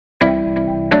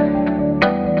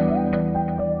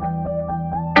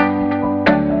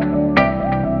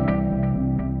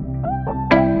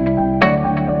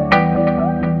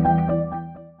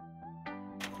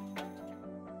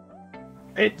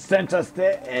It sent us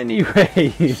there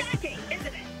anyways. Shocking, isn't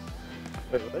it?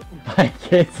 Wait, what? I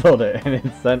canceled it and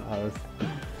it sent us.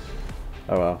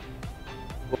 Oh well.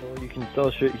 Well, you can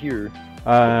sell shit here.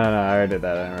 No, I already did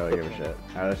that. I didn't really give a shit.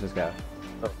 Alright, let's just go.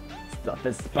 Oh. Stuff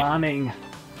is spawning.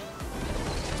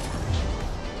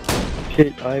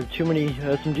 Shit, I have too many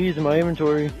SMGs in my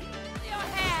inventory.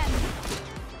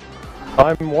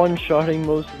 I'm one-shotting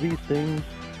most of these things.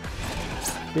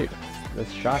 Dude,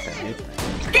 this shotgun hates me.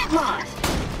 Get lost!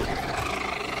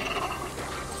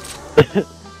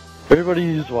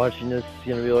 Everybody who's watching this is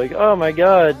gonna be like, oh my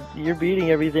god, you're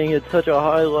beating everything at such a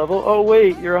high level. Oh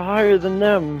wait, you're higher than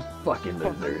them. Fucking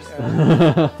losers.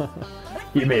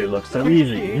 You made it look so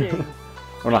easy. I'm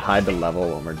gonna hide the level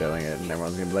when we're doing it, and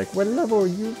everyone's gonna be like, what level are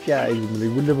you guys? I'm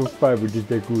like, we're level 5, we're just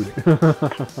that good.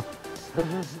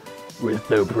 We're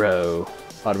so pro.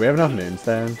 Oh, do we have enough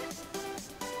moonstone?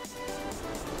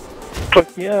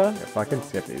 Fuck yeah. Fucking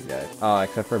skip these guys. Oh,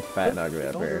 except for Fat and Ugly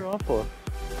up here.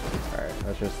 Alright,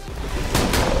 let's just...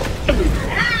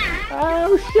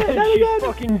 Oh shit, She's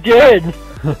fucking dead!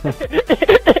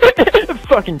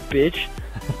 Fucking bitch.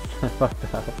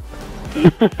 Fucked up.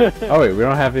 Oh wait, we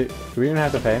don't have it. Do we even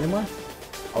have to pay anymore?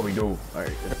 Oh, we do.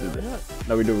 Alright, let's do this.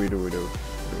 No, we do.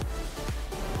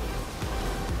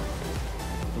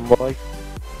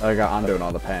 Like, I'm doing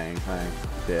all the paying. Thanks,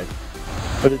 dick.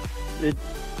 but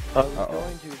I was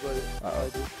going to, but I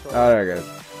just Oh, there it goes.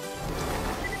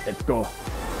 Let's go.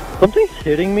 Something's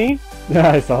hitting me?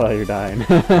 Yeah, I saw that you're dying.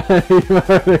 You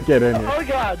better get in here. Oh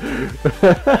god!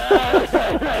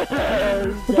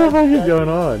 What the fuck is going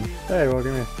on? Hey,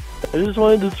 welcome here. I just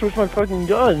wanted to switch my fucking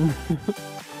gun.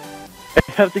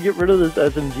 I have to get rid of this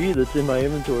SMG that's in my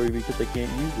inventory because I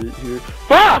can't use it here.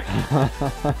 Fuck!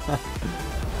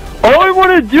 All I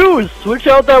want to do is switch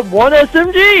out that one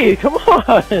SMG! Come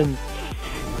on!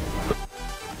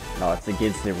 No, it's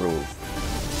against the rules.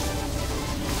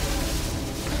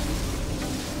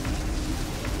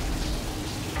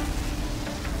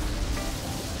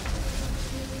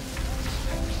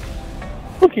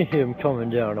 Look at him coming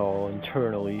down all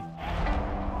internally.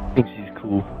 Thinks he's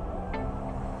cool.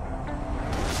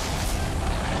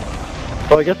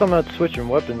 Oh, I guess I'm not switching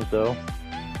weapons though.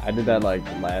 I did that like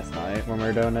last night when we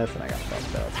were doing this and I got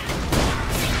fucked up.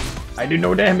 I do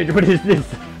no damage, what is this?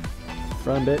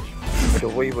 Run, bitch.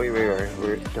 Wait,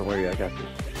 don't worry, I got this.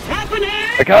 Happening!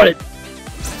 I got it!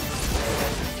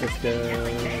 Let's go.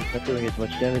 Not doing as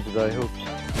much damage as I hoped.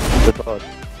 I thought.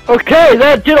 Okay,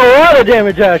 that did a lot of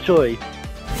damage actually!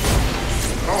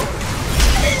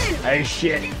 Hey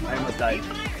shit, I almost died.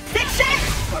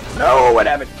 Success! No, what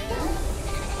happened?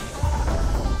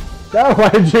 No, why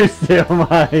did you steal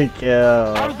my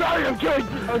kill? I'm sorry, I'm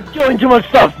killing too much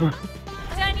stuff!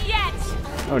 Done yet.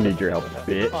 I don't need your help,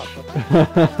 bitch.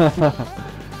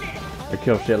 I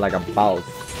kill shit like a boss.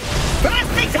 First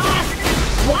things off!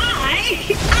 Why?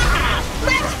 Ah!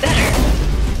 That's better!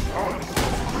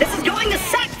 This is going to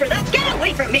suck for them! Get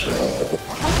away from me!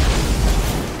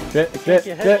 Shit, Get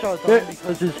headshots on him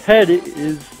because his head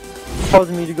is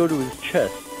causing me to go to his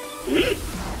chest. Cool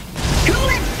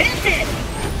and Vincent!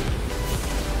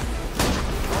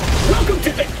 Welcome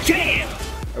to the jam!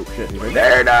 Oh shit, he's right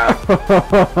there now!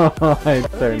 I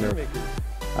turned her.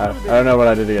 I don't know what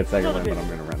I did to get second win, but I'm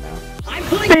gonna run now. I'm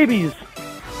pulling Babies!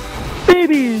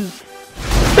 Babies!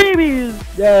 Babies!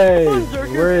 Yay!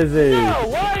 Berserker. Where is he? No,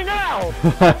 why now?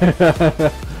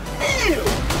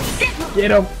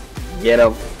 Get him! Get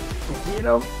him! Get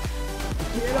him!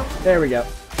 Get him! There we go.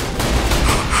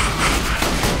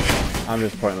 I'm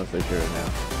just pointlessly shooting now.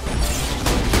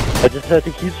 I just have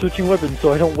to keep switching weapons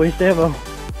so I don't waste ammo.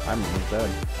 I'm almost dead.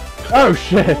 Oh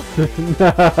shit!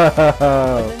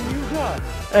 No!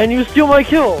 And you steal my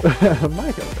kill!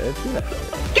 Michael, bitch, get out.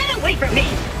 Get away from me!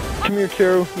 Come here,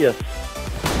 Karo. Yes.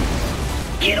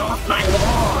 Get off my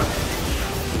lawn!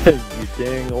 You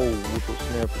dang old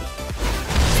whippersnappers.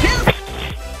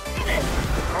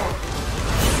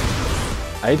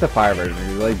 I hate the fire version because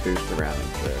you like boost around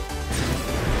and shit.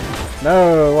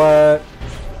 No, what?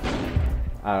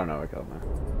 I don't know what killed me.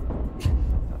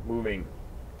 Not moving.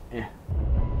 Yeah.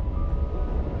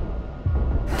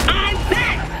 I'm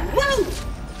back! Woo!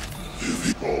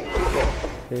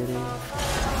 Ew!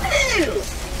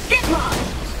 Get lost!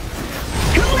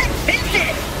 Cool and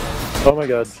Vincent! Oh my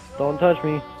god. Don't touch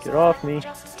me. Get off me.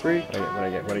 Freak. What do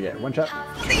I get? One shot?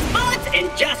 These bullets in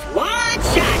just one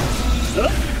shot!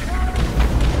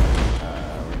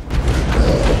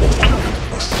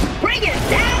 Bring it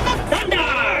down the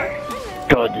thunder!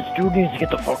 God, this dude needs to get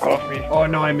the fuck off me. Oh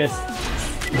no, I missed.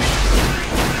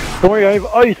 Don't worry, I have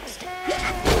ice.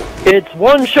 It's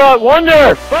one shot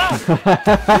wonder! Fuck!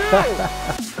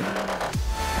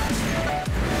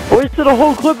 wasted a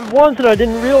whole clip at once and I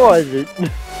didn't realize it. And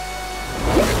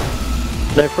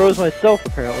I froze myself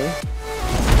apparently.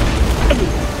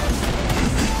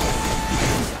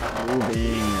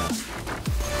 Moving.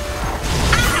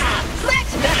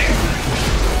 That's better.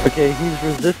 Okay, he's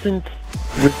resistant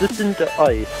to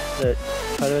ice.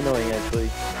 That's kind of annoying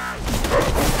actually.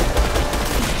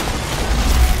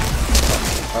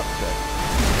 Oh,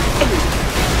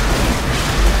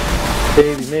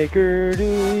 Baby maker,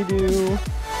 do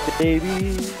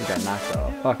baby. shit. Got knocked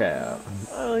off. Fuck out.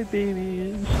 I like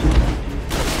babies.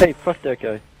 Hey, fuck that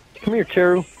guy. Come here,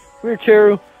 Cheru. Come here,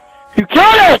 Cheru. You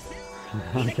killed it!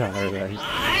 I got her right. I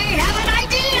have an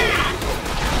idea!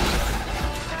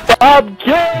 I'm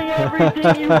killing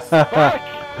everything, you fuck!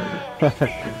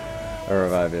 I'll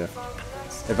revive you.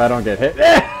 If I don't get hit.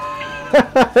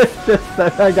 It's just,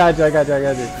 I got you. I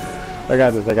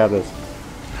got this.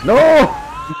 No!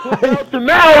 Out the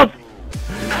mouth!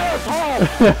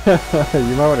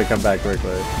 You might want to come back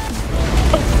quickly.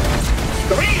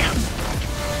 Scram!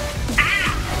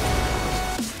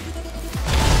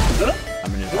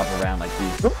 I'm gonna just hop around like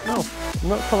these. No, I'm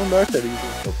not coming back that easy.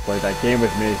 Go play that game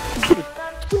with me.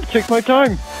 Take my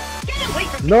time. Get away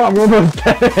from No, I'm almost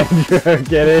dead, Andrew.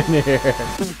 Get in here.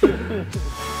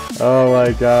 Oh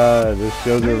my god, this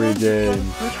shields are regained.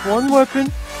 Which one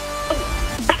weapon?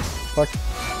 Fuck.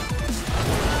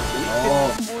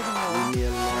 Oh, leave me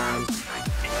alone.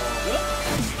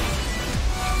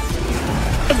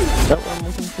 Is that what I'm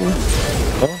looking for?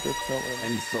 No, that's not what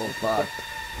I'm so fucked.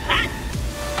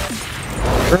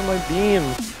 Where are my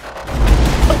beams?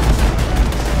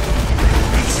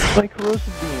 My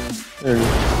corrosive beam. There it is.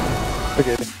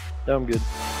 Okay, now I'm good.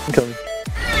 I'm coming.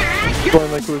 Deploy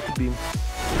my corrosive beam.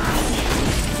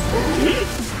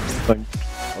 Fine.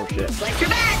 Oh shit. Flex your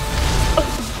back!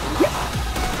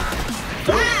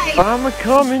 Fly! I'm a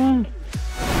coming.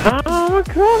 I'm a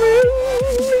coming.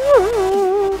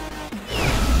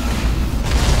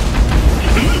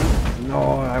 No,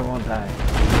 I won't die.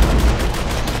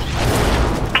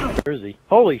 Where is he?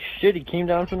 Holy shit, he came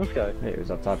down from the sky. Hey, it was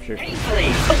up top, sure.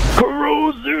 Painfully!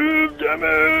 Corrosive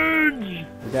damage!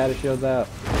 We got his shields out.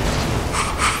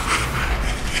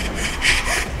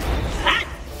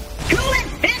 Cool and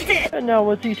vented! And now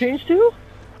what's he changed to?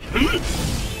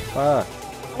 Fuck.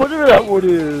 Whatever that wood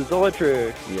is,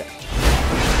 electric. Yeah.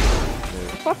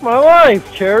 Fuck my life,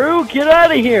 Cheru! Get out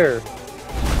of here!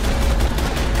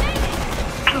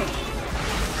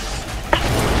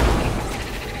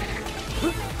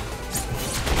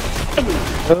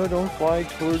 Oh, don't fly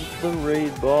towards the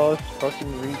raid boss.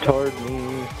 Fucking retard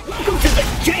me. Welcome to the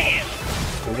jam!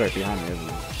 He's right behind me, isn't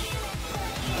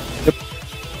he?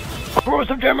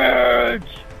 Corrosive damage!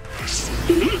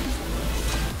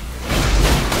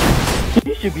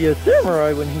 He should be a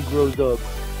samurai when he grows up.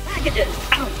 Packages!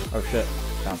 Oh shit.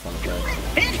 Bounce on the side.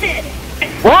 Vented!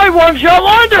 Why one shot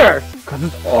wonder? Cause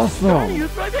it's awesome!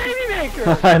 Use my baby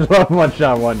maker! I love One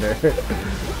Shot Wonder.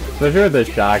 Especially with the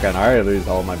shotgun, I already lose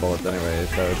all my bullets anyway,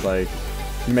 so it's like,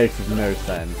 it makes no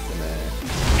sense to me.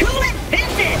 Cool and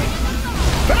vented!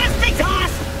 Frosty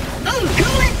toss! Oh,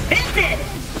 cool and vented!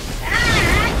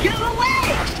 Ah, go away!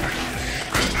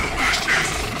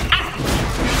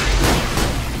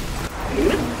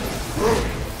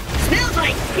 Smells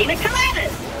like pina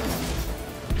coladas!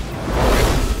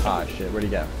 Ah shit, where'd he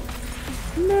go?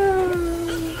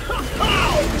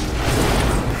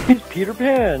 He's Peter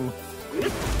Pan.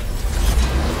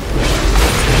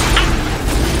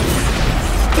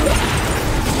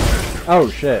 Oh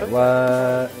shit,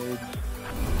 what?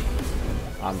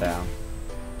 I'm down.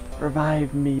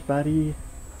 Revive me, buddy.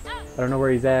 I don't know where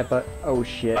he's at, but oh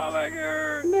shit. Oh my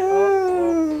god!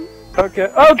 No! Okay.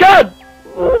 Oh god!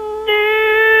 Oh,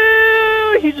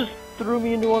 no! He just threw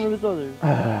me into one of his others.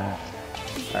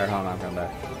 Alright, hold on, I'm coming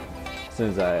back. As soon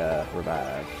as I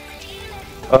revive.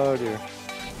 Oh dear.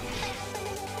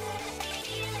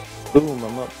 Boom,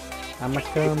 I'm up. I'm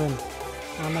a-coming.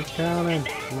 I'm a-coming.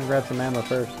 I'm gonna grab some ammo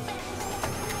first.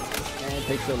 Man, it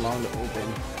takes so long to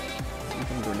open.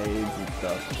 Some grenades and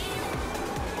stuff.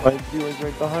 My dude's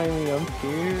right behind me, I'm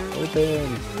scared. Open!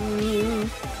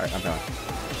 Alright, I'm coming.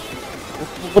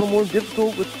 It's a little more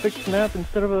difficult with fixed map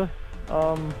instead of a,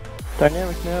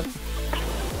 dynamic map.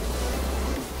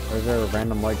 Where's there a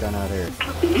random light gun out here?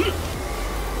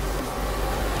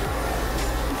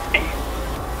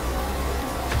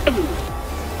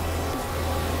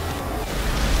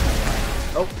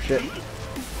 Oh shit.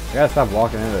 I gotta stop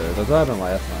walking into this. That's what happened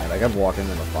last night. I kept walking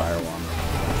into the fire one.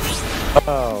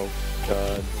 Oh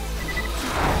god.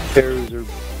 Terrors are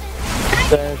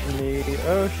bashing me.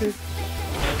 Oh shit.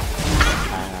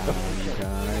 I'm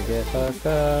gonna get fucked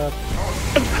up.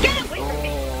 Get away from me!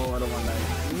 Oh, I don't want that.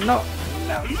 No.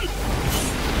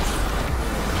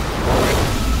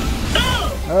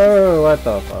 Oh, what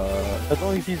the fuck? As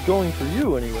long as he's going for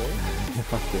you anyway.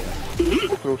 Fuck yeah.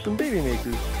 We'll throw some baby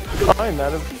makers. I'm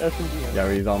out of SMG.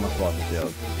 Yeah, he's almost lost the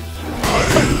shield.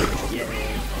 Get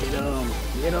him.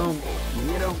 Get him.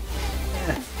 Get him.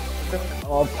 Yeah.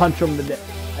 I'll punch him to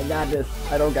death. I got this.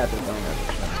 I don't got this. I don't got this.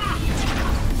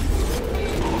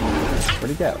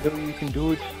 Where'd he go? You can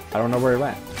do it. I don't know where he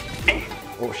went.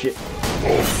 Oh shit.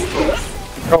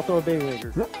 I'll throw a baby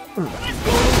maker. Boom.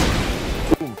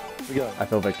 We got it. I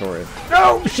feel victorious.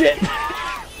 No shit!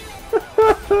 I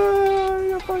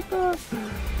got fucked up.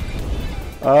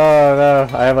 Oh no,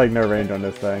 I have like no range on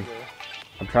this thing.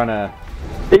 I'm trying to...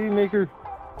 Baby maker.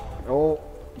 Oh,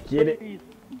 get it.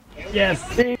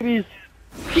 Yes! Babies!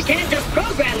 You can't just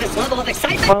program this level of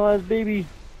excitement! My last baby!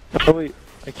 Oh wait,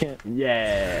 I can't.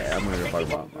 Yeah, I'm gonna go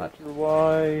fireball. Watch.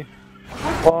 Why?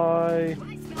 Why?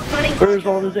 Where's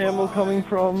all this ammo coming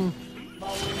from?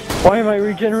 Why am I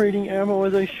regenerating ammo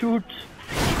as I shoot?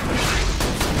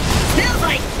 Smells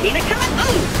like Tina Cut!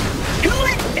 Oh! Cool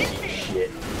it! Finish it! Shit.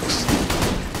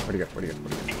 Where'd he go? Where'd he go?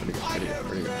 Where'd he go? Where'd he go?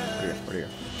 Where'd he go? Where'd he go? Where'd he go?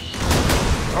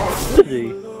 Where is he?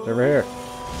 It's over here.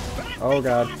 Oh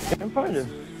god. Can't find him.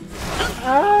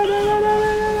 Ah, no, no, no,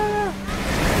 no, no, no.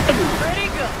 Where'd he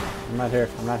go? I'm not here.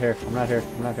 I'm not here. I'm not here.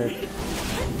 I'm not here.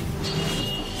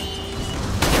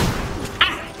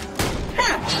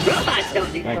 Robots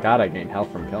don't do Thank god I gained health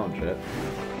from killing shit.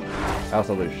 I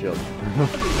also lose shield.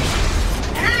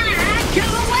 Go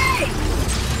away!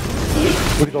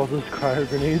 Look at all those cryo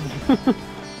grenades.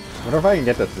 Wonder if I can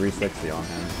get the 360 on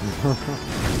him.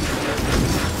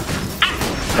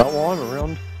 Not one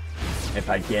around. If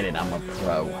I get it, I'm a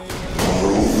pro.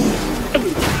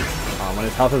 When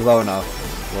his health is low enough,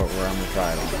 where I'm gonna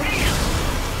try it on.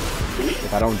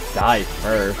 If I don't die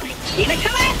first.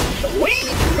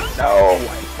 No, I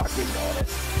fucking got it.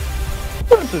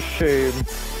 That's a shame.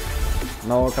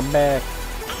 No, come back.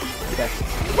 Okay.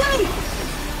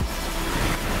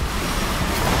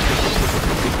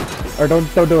 Or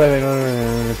don't do anything. No.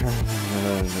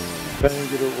 I didn't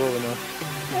get it low enough.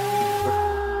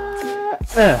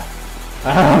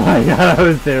 Oh my god, I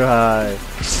was too high.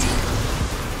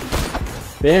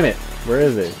 Damn it. Where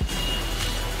is he?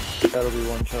 That'll be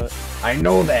one shot. I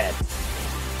know that.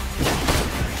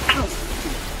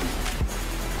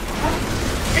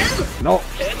 No.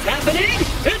 It's happening!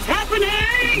 It's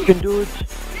happening! You can do it.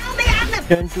 Tell me I'm the...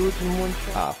 Can't do it in one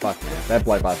shot. Ah, fuck man. That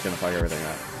blight bot's gonna fuck everything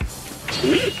up.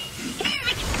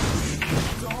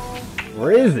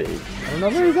 Where is he? I don't know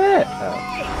where he's at.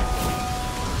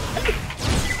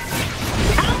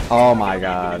 Oh my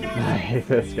god. I hate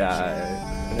this guy.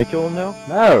 Can I kill him now?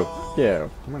 No! You.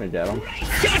 I'm gonna get him.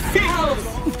 Yourselves!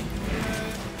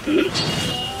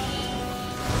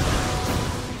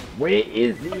 Where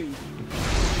is he?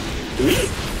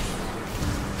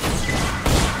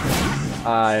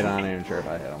 I'm not even sure if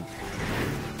I hit him.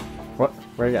 What?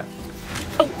 Where'd he go?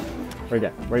 Where'd he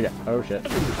go? Where'd he go? Oh shit.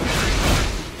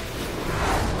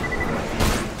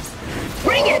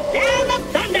 Bring it down the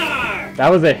thunder! That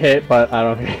was a hit, but I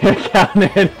don't think it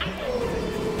counted.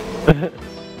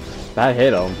 That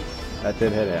hit him. That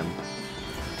did hit him.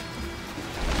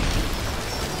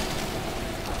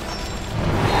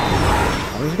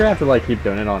 I'm just gonna have to like keep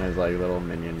doing it on his like little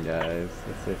minion guys.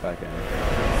 Let's see if I can.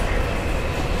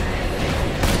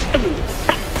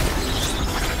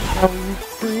 I'm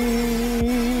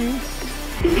free.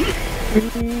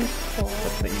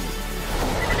 Let's see.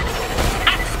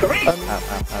 Great! Ow.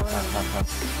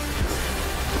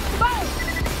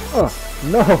 Oh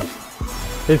no!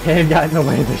 His hand got in the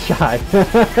way of the shot.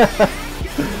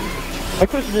 My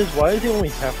question is, why is he only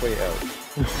halfway out?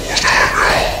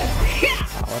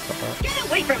 What the fuck? Get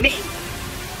away from me!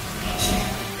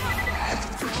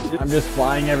 I'm just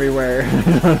flying everywhere. I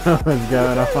don't know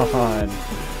what's going on.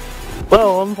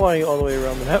 Well, I'm flying all the way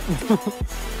around the map.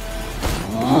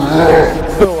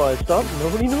 So I stopped,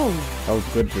 nobody knows. That was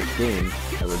good for game.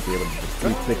 I would be able to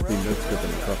 360 no-scope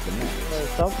him across the map. I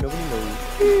stopped, nobody knows.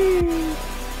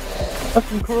 That's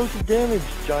some corrosive damage,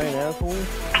 giant asshole.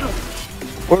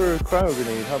 Or a cryo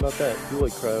grenade, how about that? You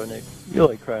like cryo grenades. You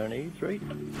like cryo grenades, right?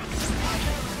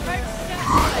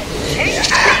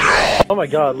 Oh my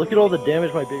god, look at all the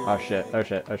damage my baby. Oh shit, oh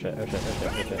shit.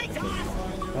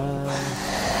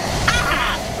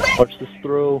 Watch this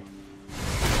throw.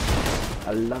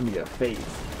 I love your face.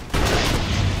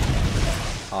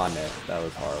 Oh no, that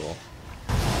was horrible.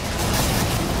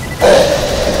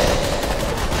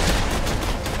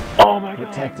 Oh my god.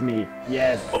 Protect me,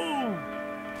 yes.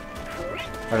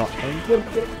 Right on.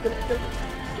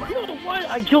 What?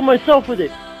 I killed myself with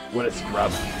it. What a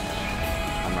scrub.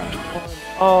 I'm running.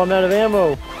 Oh, I'm out of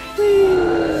ammo.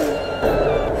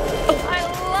 I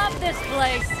love this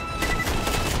place.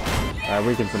 Alright,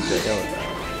 we can some shit. Go with that.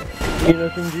 Need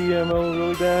SMG ammo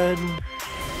really bad.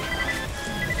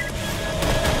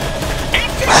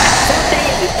 Something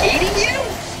is eating you?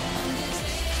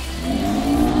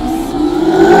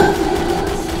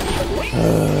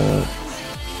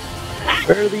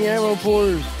 Where are the ammo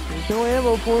pores? There's no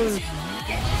ammo pores.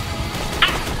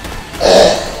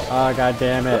 Oh, god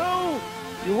damn it. No!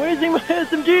 You're wasting my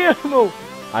SMG ammo!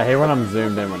 I hate when I'm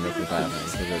zoomed in when this is happening,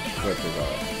 because it switches off.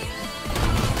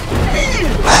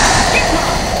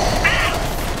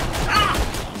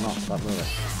 No, stop moving.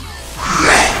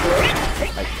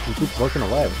 He keeps working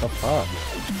away, what the fuck?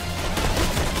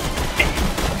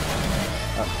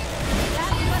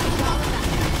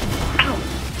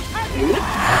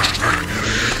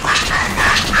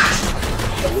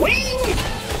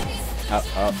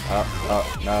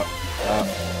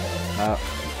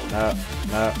 Up,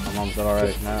 no, I'm almost dead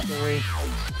already, no.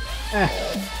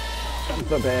 It's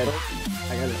so bad. I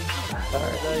got it.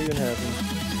 Alright, that even happened.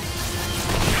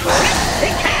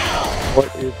 What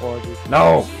is logic?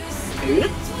 No!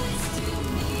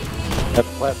 That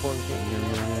platform can't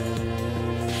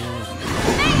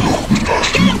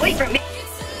Get away from me!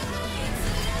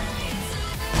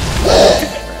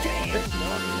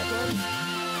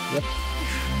 Yep.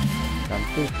 Come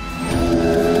through.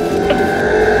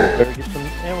 better get some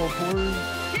ammo pores.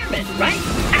 Pyramid, right?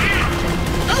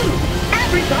 Ah! Ooh!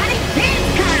 Everybody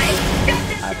dance time!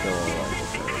 I feel like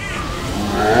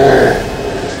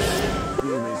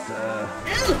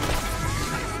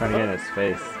trying to get in his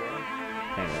face.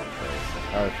 Hang on, face.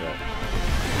 Oh shit.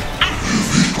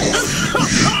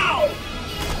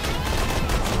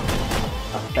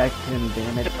 Affect him,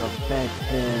 damn it. Affect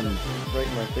him. Right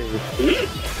in my face.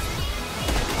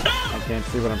 I can't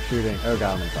see what I'm shooting. Oh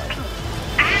god, I'm inside.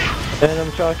 And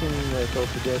I'm shocking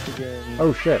myself to death again.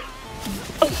 Oh shit.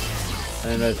 I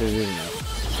didn't know he was using that.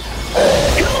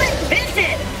 Cool and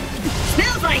Vincent!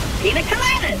 Smells like pina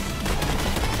coladas!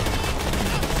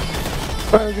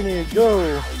 Fire grenade,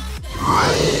 go!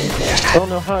 I don't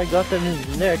know how I got that in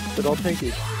his neck, but I'll take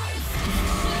it.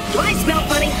 Do I smell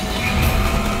funny?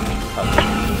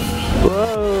 Whoa!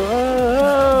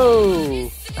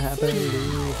 Oh! I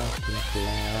believe I can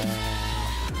fly.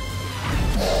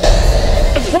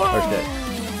 Whoa! Oh shit.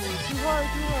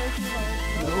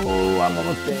 Oh, I'm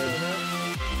almost dead.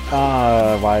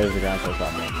 Why is the ground so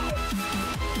soft?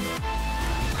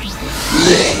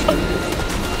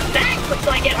 That looks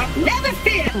like it. Never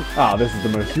fear! Oh, this is the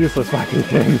most useless fucking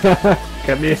thing.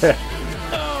 Come here.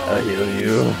 I'll heal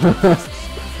you.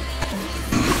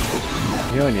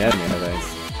 Healing the enemy, I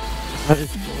think.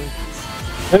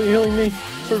 Are you healing me?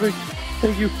 Perfect.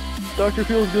 Thank you. Doctor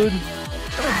feels good.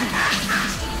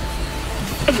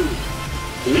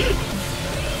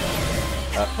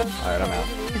 Alright, I'm out.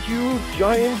 You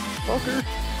giant fucker.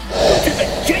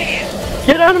 Jam!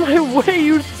 Get out of my way,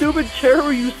 you stupid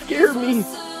terror, you scared me.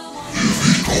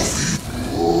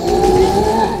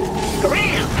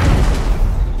 Scram!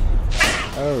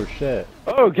 Oh shit.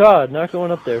 Oh god, not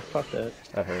going up there. Fuck that.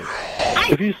 That hurt.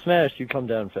 If you smash, you come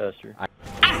down faster.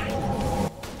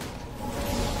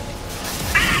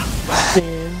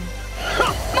 Stand.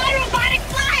 My robotic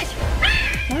flash!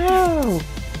 No!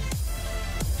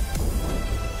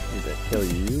 Need to kill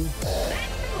you.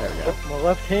 There we go. My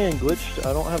left hand glitched. I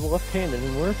don't have a left hand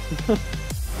anymore.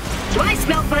 Do I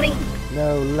smell funny?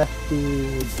 No,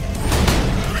 lefty.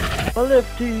 My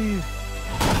lefty.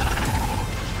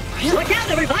 Look out,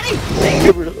 everybody!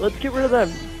 Let's get rid of that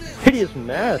hideous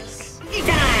mask.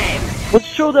 Time! Let's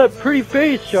show that pretty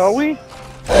face, shall we?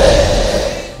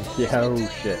 Yeah, oh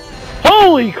shit.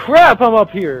 Holy crap, I'm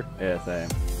up here! Yeah, same.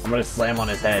 I'm gonna slam on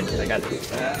his head because I got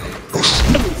this.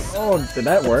 Oh, did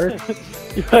that work?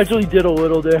 You actually did a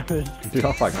little damage. Dude,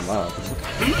 I'll fuck him up.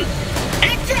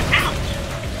 Extra out!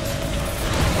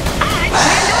 I'm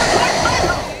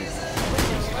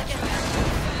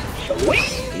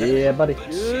Sweet! Yeah, buddy.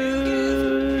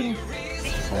 Good.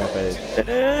 My face. I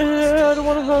don't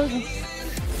want to hug.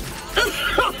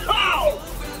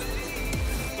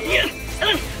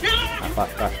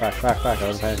 Fuck. I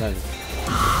wasn't paying attention.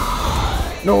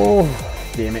 No!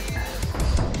 Damn it.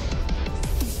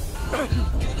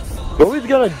 We're always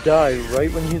gonna die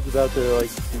right when he's about to, like,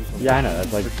 do something. Yeah, I know.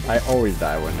 That's like, I always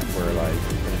die when we're like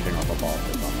finishing off a boss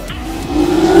or something.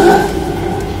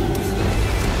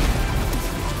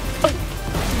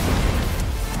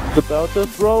 It's about to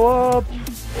throw up!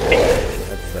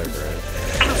 That's so great.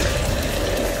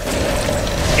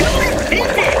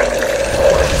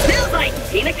 Smells like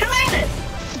pina coladas!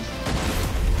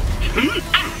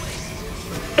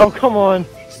 Oh, come on!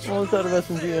 Almost out of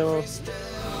SMG ammo.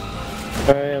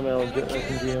 I am out of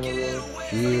SMG ammo, really.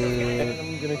 Yeah.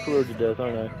 I'm gonna corrode to death,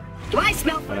 aren't I? Do I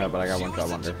smell? I know, but I got one shot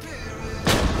wonder.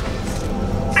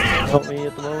 Help me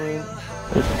at the moment.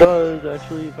 It does,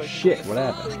 actually. If I Shit, what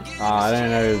happened? Oh, I didn't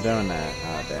know he was doing that.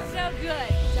 Oh, damn. So good,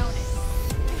 don't it?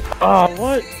 Oh,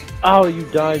 what? Oh, you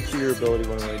died to your ability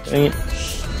one way. Dang it.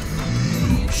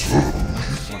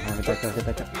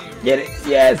 Get it?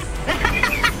 Yes!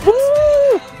 Woo!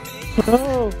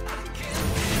 Oh,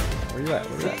 Where you at?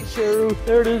 Where you at? Cheru,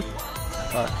 there it is.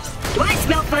 Do I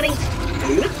smell funny?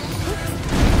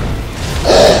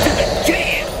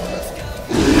 Jam!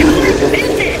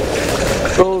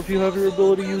 Oh, if you have your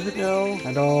ability, use it now.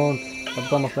 I don't. I'm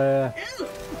almost there.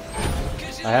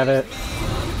 I have it.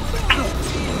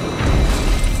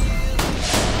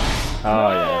 Oh,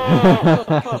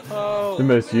 yeah. The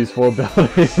most useful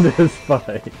ability in this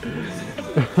fight.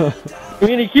 I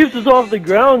mean, he keeps us off the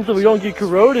ground so we don't get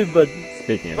corroded, but...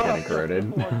 Speaking of getting corroded.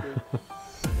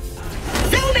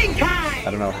 Zooming time! I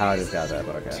don't know how I just got that,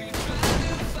 but okay.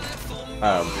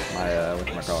 My,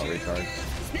 whatchamacallit, recharge.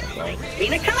 That's all.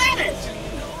 Pina coladas!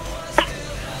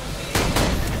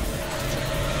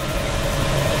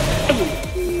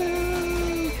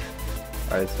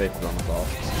 Alright, his face is almost off.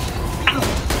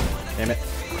 Damn it.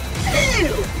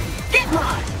 Ew! Get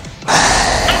lost! I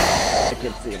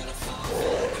can't see him.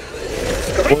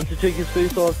 Once you take his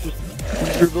face off, just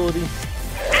use your ability.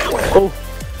 Oh!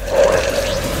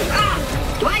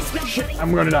 Do I smell funny?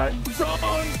 I'm gonna die.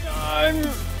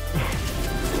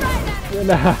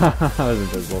 No, I was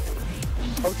invisible.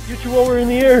 I'll get you while we're in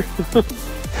the air!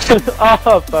 Ah,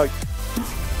 fuck.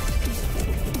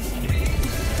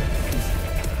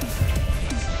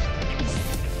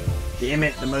 Damn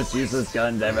it, the most useless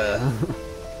guns ever.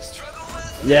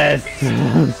 Yes!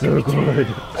 I'm so good.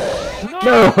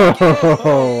 No!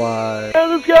 Why? Yeah,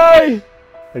 this guy!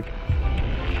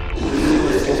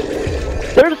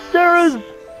 There's Sarah's!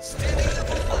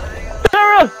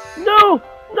 Sarah! No!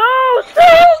 No!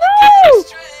 Sarah, no!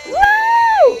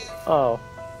 Woo! Oh.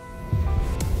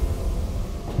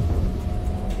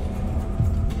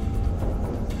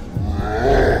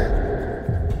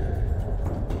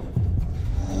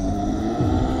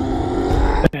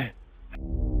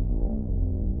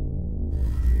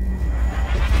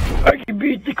 I can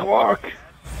beat the clock!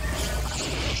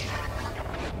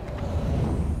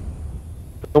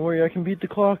 Don't worry, I can beat the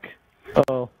clock.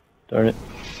 Oh, darn it.